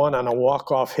team won on a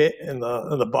walk-off hit in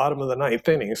the bottom of the 9th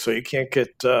inning. So you can't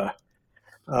get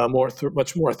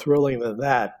much more thrilling than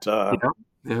that.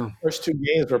 Yeah. First 2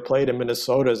 games were played in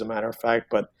Minnesota, as a matter of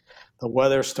fact, but the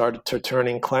weather started to turn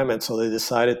inclement, so they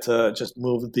decided to just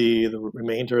move the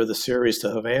remainder of the series to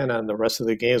Havana, and the rest of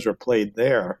the games were played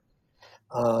there.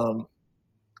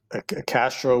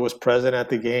 Castro was present at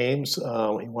the games.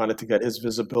 He wanted to get his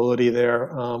visibility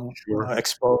there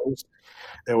exposed.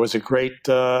 There was a great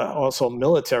also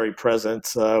military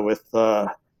presence with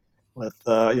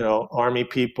Army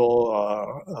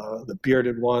people, the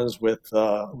bearded ones with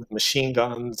machine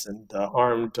guns and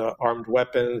armed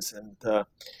weapons. And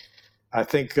I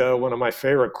think one of my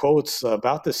favorite quotes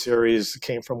about the series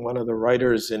came from one of the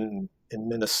writers in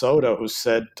Minnesota, who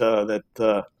said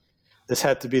that this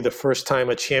had to be the first time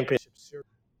a championship series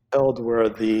held where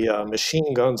the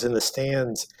machine guns in the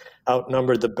stands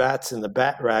outnumbered the bats in the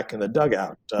bat rack in the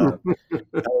dugout. That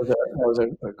was a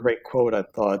great quote, I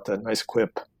thought, a nice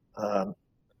quip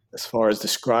as far as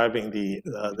describing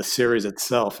the series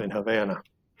itself in Havana.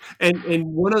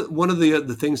 And one of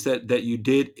the things that you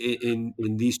did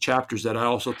in these chapters that I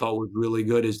also thought was really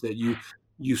good is that you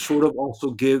sort of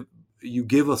also give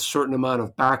a certain amount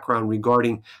of background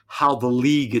regarding how the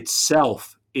league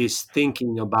itself is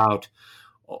thinking about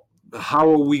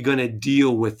how are we going to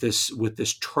deal with this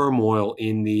turmoil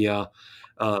in the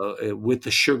with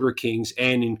the Sugar Kings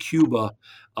and in Cuba.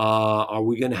 Are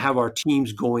we going to have our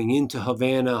teams going into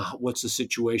Havana? What's the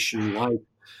situation like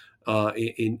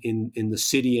in the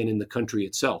city and in the country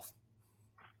itself?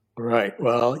 Right.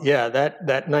 Well, yeah, that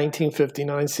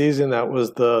 1959 season, that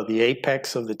was the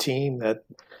apex of the team. That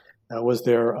was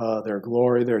their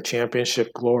glory, their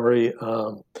championship glory.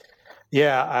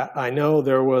 I know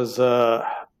there was. I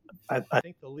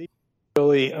think the league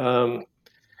really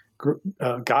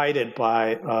guided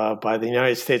by the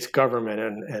United States government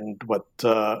and what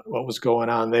was going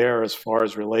on there as far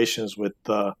as relations with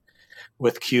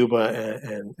Cuba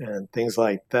and things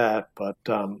like that. But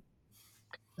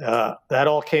that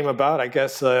all came about, I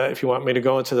guess, if you want me to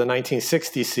go into the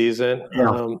 1960 season.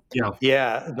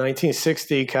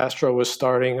 1960, Castro was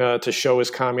starting to show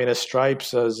his communist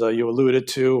stripes, as you alluded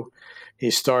to. He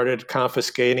started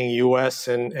confiscating U.S.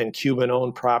 and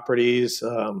Cuban-owned properties.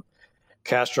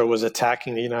 Castro was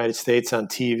attacking the United States on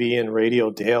TV and radio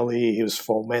daily. He was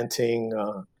fomenting,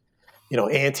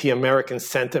 anti-American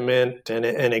sentiment, and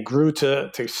it grew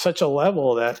to such a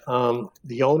level that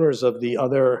the owners of the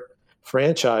other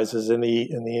franchises in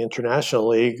the International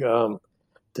League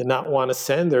did not want to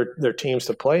send their teams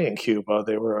to play in Cuba.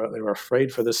 They were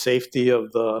afraid for the safety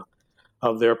of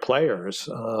their players,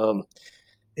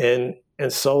 and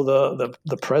so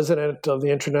the president of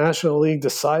the International League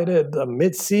decided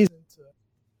mid-season to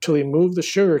actually move the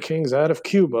Sugar Kings out of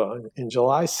Cuba. In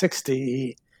July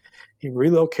 '60, he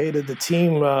relocated the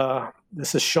team.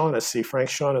 This is Frank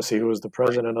Shaughnessy, who was the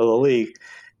president of the league.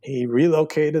 He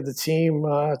relocated the team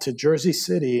to Jersey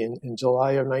City in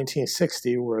July of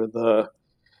 1960, where the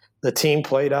team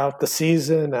played out the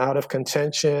season out of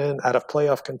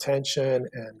playoff contention,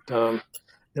 and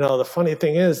the funny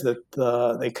thing is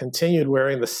that they continued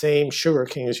wearing the same Sugar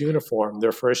Kings uniform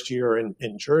their first year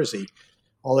in Jersey.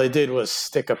 All they did was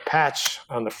stick a patch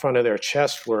on the front of their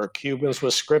chest where Cubans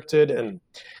was scripted, and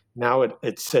now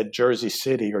it said Jersey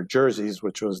City or Jerseys,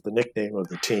 which was the nickname of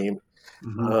the team.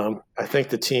 Mm-hmm. I think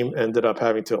the team ended up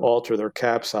having to alter their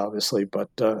caps, obviously, but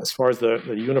as far as the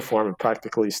uniform, it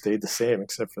practically stayed the same,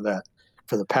 except for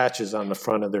the patches on the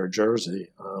front of their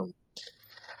jersey.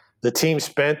 The team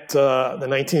spent the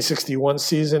 1961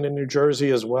 season in New Jersey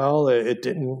as well. It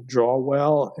didn't draw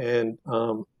well, and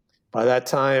by that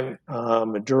time,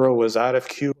 Maduro was out of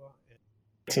Cuba in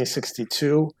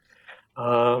 1962.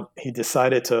 He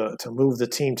decided to move the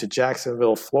team to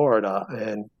Jacksonville, Florida,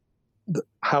 and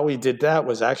how he did that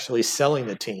was actually selling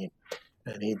the team,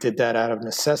 and he did that out of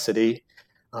necessity.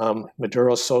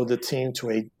 Maduro sold the team to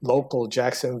a local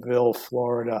Jacksonville,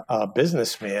 Florida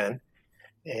businessman,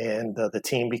 and the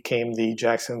team became the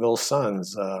Jacksonville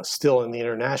Suns, still in the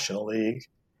International League.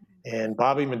 And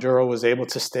Bobby Maduro was able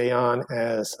to stay on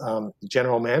as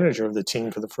general manager of the team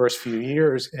for the first few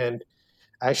years. And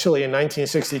actually, in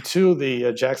 1962,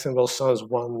 the Jacksonville Suns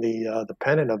won the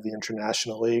pennant of the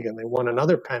International League, and they won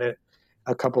another pennant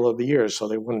a couple of years. So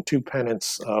they won 2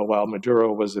 pennants while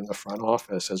Maduro was in the front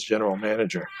office as general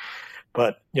manager.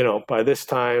 But by this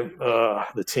time,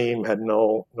 the team had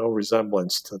no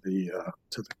resemblance to the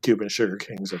Cuban Sugar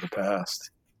Kings of the past.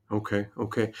 Okay.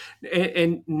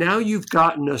 And now you've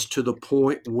gotten us to the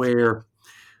point where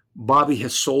Bobby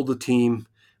has sold the team.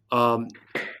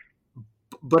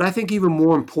 But I think even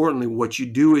more importantly, what you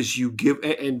do is you give,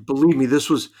 and believe me, this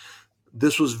was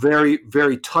very,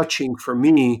 very touching for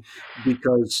me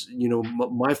because,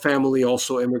 my family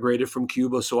also immigrated from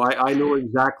Cuba. So I know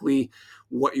exactly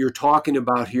what you're talking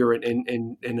about here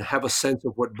and have a sense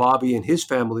of what Bobby and his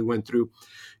family went through.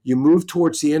 You move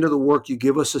towards the end of the work, you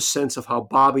give us a sense of how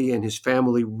Bobby and his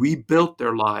family rebuilt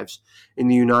their lives in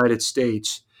the United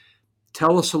States.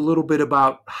 Tell us a little bit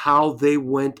about how they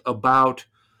went about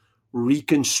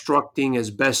reconstructing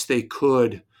as best they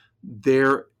could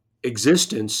their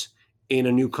existence in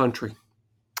a new country.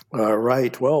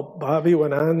 Right. Well, Bobby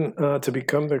went on to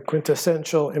become the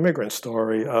quintessential immigrant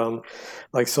story,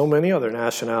 like so many other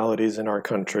nationalities in our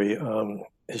country.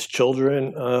 His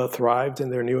children thrived in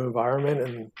their new environment,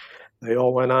 and they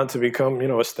all went on to become,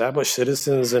 established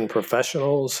citizens and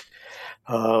professionals.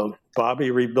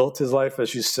 Bobby rebuilt his life,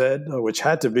 as you said, which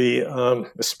had to be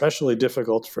especially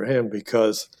difficult for him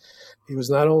because he was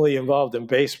not only involved in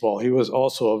baseball, he was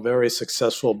also a very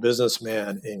successful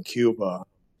businessman in Cuba.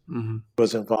 Mm-hmm. He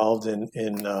was involved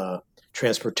in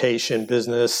transportation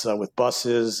business with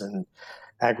buses and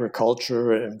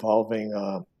agriculture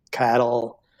involving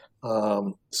cattle.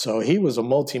 So he was a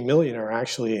multimillionaire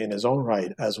actually in his own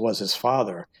right, as was his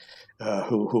father,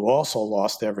 who also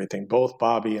lost everything. Both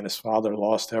Bobby and his father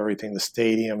lost everything, the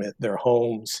stadium, their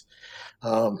homes.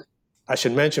 I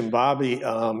should mention Bobby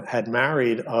had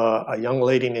married a young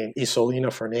lady named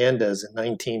Isolina Fernandez in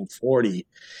 1940,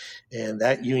 and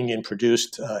that union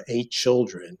produced 8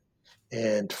 children.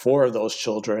 And 4 of those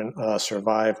children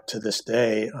survive to this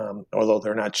day, although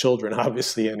they're not children,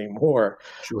 obviously, anymore.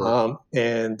 Sure.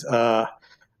 And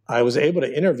I was able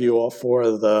to interview all 4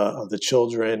 of the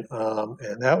children,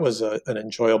 and that was an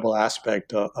enjoyable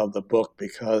aspect of the book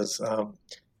because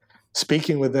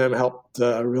speaking with them helped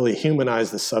really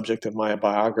humanize the subject of my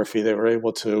biography. They were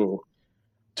able to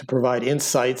provide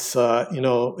insights, in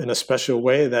a special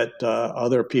way that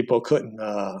other people couldn't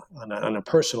on a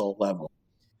personal level.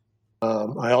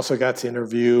 I also got to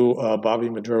interview Bobby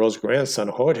Maduro's grandson,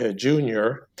 Jorge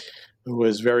Jr., who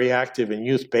was very active in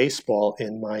youth baseball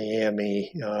in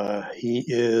Miami. He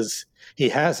has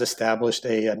established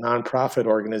a nonprofit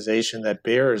organization that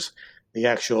bears the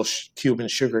actual Cuban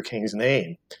Sugar Kings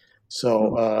name.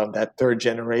 So that third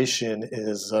generation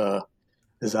is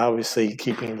obviously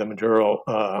keeping the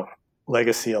Maduro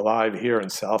legacy alive here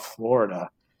in South Florida.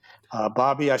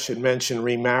 Bobby, I should mention,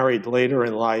 remarried later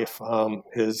in life.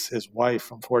 His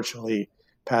wife, unfortunately,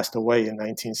 passed away in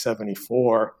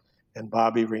 1974, and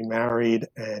Bobby remarried,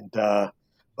 and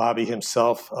Bobby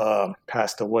himself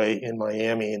passed away in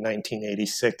Miami in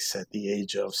 1986 at the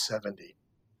age of 70.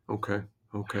 Okay.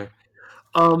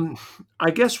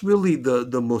 I guess really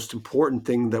the most important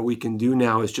thing that we can do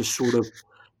now is just sort of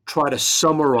try to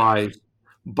summarize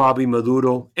Bobby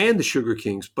Maduro and the Sugar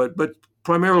Kings, but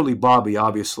primarily Bobby,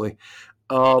 obviously,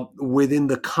 within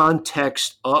the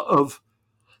context of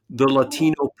the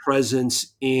Latino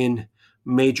presence in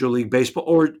Major League Baseball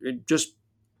or just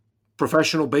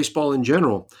professional baseball in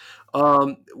general.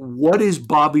 What is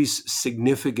Bobby's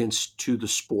significance to the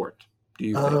sport, do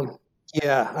you think?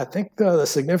 Yeah, I think the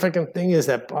significant thing is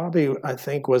that Bobby, I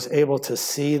think, was able to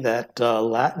see that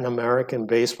Latin American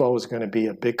baseball was going to be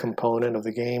a big component of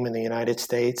the game in the United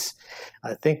States.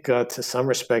 I think to some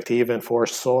respect, he even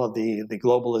foresaw the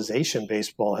globalization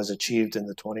baseball has achieved in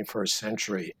the 21st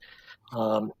century.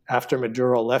 After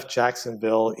Maduro left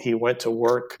Jacksonville, he went to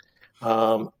work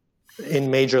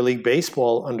in Major League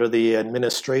Baseball under the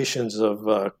administrations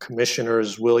of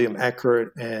Commissioners William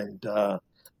Eckert and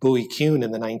Bowie Kuhn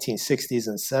in the 1960s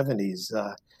and 70s.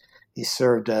 He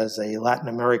served as a Latin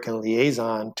American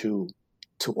liaison to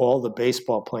all the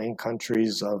baseball playing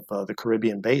countries of the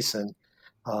Caribbean Basin,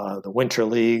 the winter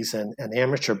leagues and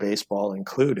amateur baseball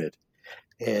included.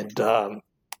 And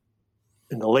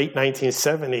in the late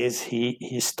 1970s,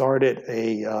 he started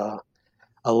a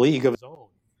league of his own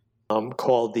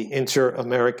called the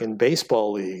Inter-American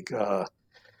Baseball League,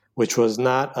 which was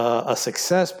not a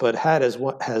success, but had as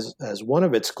one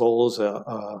of its goals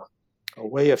a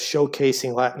way of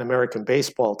showcasing Latin American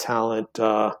baseball talent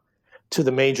to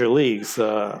the major leagues,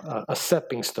 a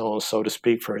stepping stone, so to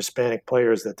speak, for Hispanic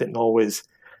players that didn't always,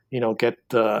 get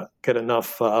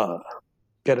enough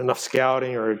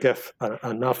scouting or get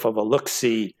enough of a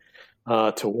look-see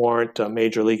to warrant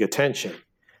major league attention.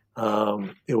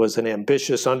 It was an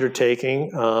ambitious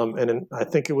undertaking, and I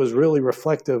think it was really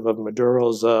reflective of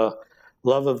Maduro's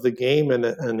love of the game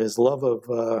and his love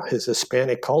of his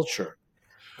Hispanic culture.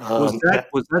 Was that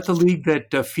the league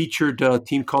that featured a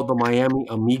team called the Miami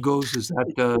Amigos? Is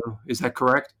that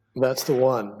correct? That's the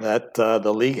one. That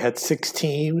the league had 6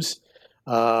 teams.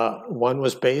 One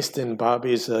was based in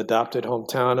Bobby's adopted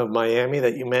hometown of Miami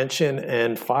that you mentioned,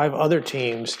 and 5 other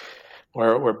teams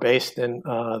were based in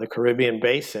the Caribbean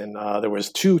Basin. There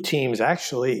was 2 teams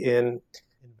actually in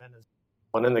Venezuela,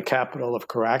 one in the capital of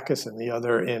Caracas and the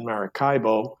other in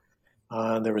Maracaibo.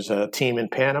 There was a team in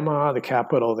Panama, the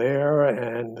capital there,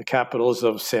 and the capitals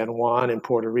of San Juan in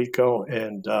Puerto Rico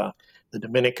and the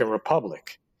Dominican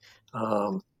Republic.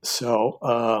 So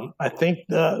I think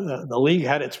the league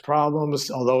had its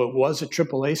problems, although it was a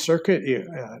AAA circuit.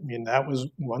 That was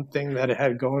one thing that it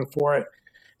had going for it.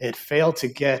 It failed to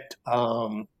get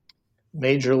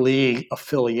major league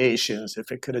affiliations.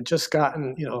 If it could have just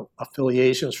gotten,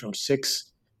 affiliations from 6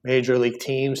 major league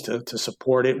teams to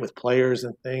support it with players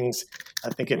and things, I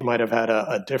think it might have had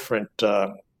a different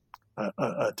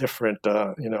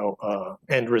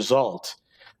end result.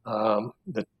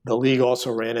 The league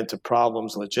also ran into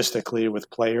problems logistically with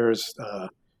players,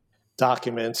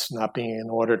 documents not being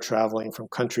in order, traveling from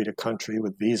country to country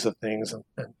with visa things and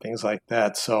things like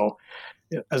that. So,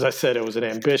 as I said, it was an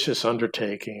ambitious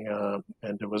undertaking,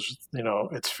 and it was,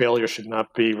 its failure should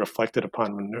not be reflected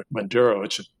upon Maduro.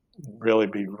 It should really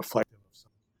be reflective of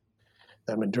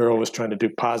that Maduro was trying to do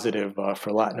positive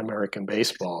for Latin American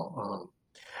baseball.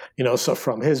 So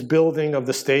from his building of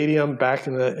the stadium back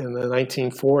in the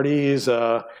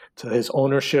 1940s to his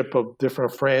ownership of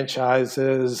different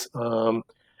franchises,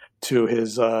 to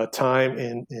his time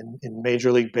in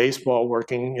Major League Baseball,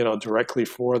 working directly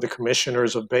for the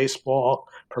commissioners of baseball,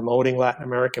 promoting Latin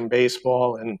American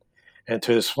baseball, and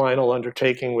to his final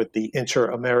undertaking with the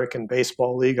Inter-American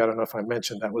Baseball League. I don't know if I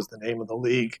mentioned that was the name of the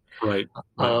league. Right.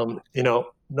 No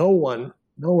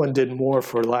one did more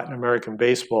for Latin American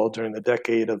baseball during the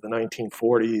decade of the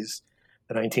 1940s,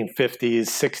 the 1950s,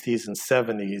 60s, and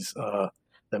 70s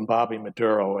than Bobby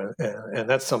Maduro. And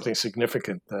that's something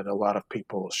significant that a lot of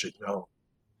people should know.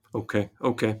 Okay.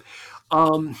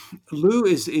 Lou,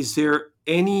 is there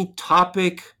any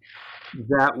topic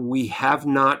that we have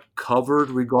not covered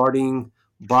regarding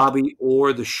Bobby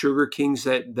or the Sugar Kings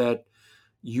that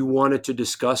you wanted to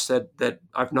discuss that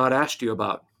I've not asked you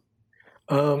about?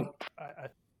 You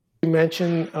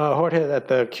mentioned, Jorge, that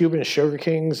the Cuban Sugar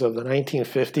Kings of the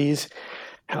 1950s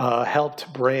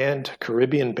helped brand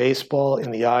Caribbean baseball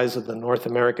in the eyes of the North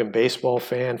American baseball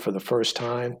fan for the first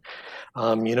time.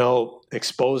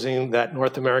 Exposing that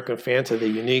North American fan to the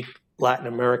unique Latin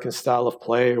American style of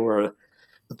play where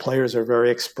the players are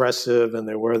very expressive and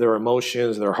they wear their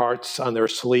emotions, their hearts on their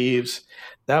sleeves.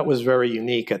 That was very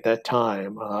unique at that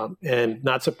time. And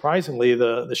not surprisingly,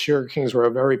 the Sugar Kings were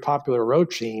a very popular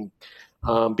road team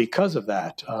because of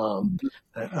that.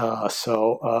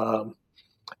 So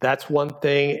that's one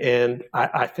thing. And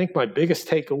I think my biggest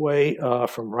takeaway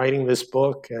from writing this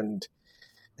book and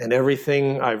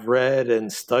everything I've read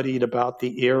and studied about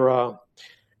the era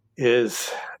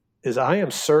is I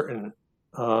am certain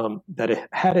that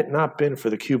had it not been for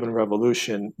the Cuban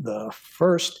Revolution, the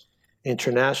first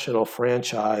international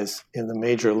franchise in the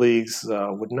major leagues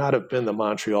would not have been the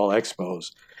Montreal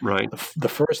Expos. Right. The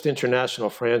first international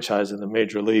franchise in the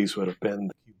major leagues would have been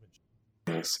the Cuban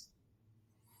Kings.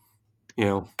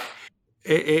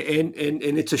 And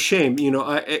it's a shame,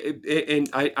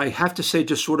 I have to say,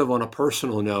 just sort of on a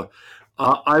personal note,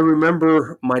 I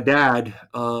remember my dad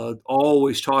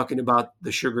always talking about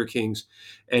the Sugar Kings,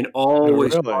 and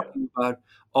always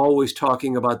Really?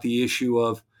 talking about the issue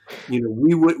of,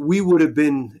 we would have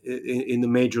been in the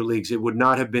major leagues. It would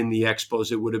not have been the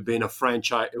Expos. It would have been a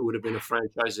franchise. It would have been a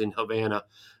franchise in Havana.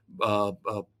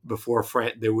 Before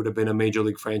there would have been a major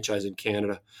league franchise in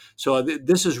Canada. So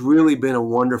this has really been a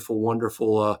wonderful,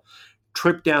 wonderful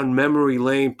trip down memory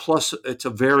lane. Plus, it's a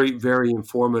very, very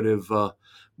informative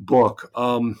book.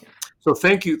 So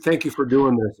thank you for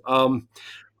doing this.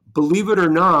 Believe it or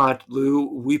not, Lou,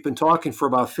 we've been talking for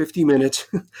about 50 minutes,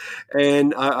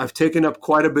 and I've taken up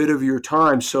quite a bit of your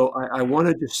time. So I want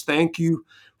to just thank you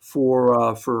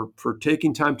for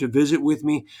taking time to visit with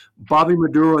me. Bobby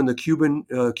Maduro and the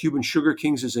Cuban Sugar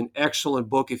Kings is an excellent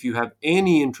book. If you have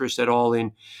any interest at all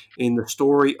in the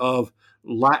story of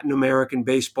Latin American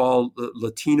baseball,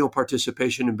 Latino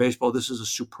participation in baseball, this is a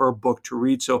superb book to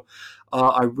read. So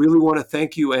I really want to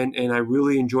thank you, and I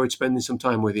really enjoyed spending some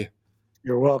time with you.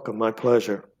 You're welcome. My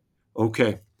pleasure.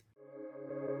 Okay.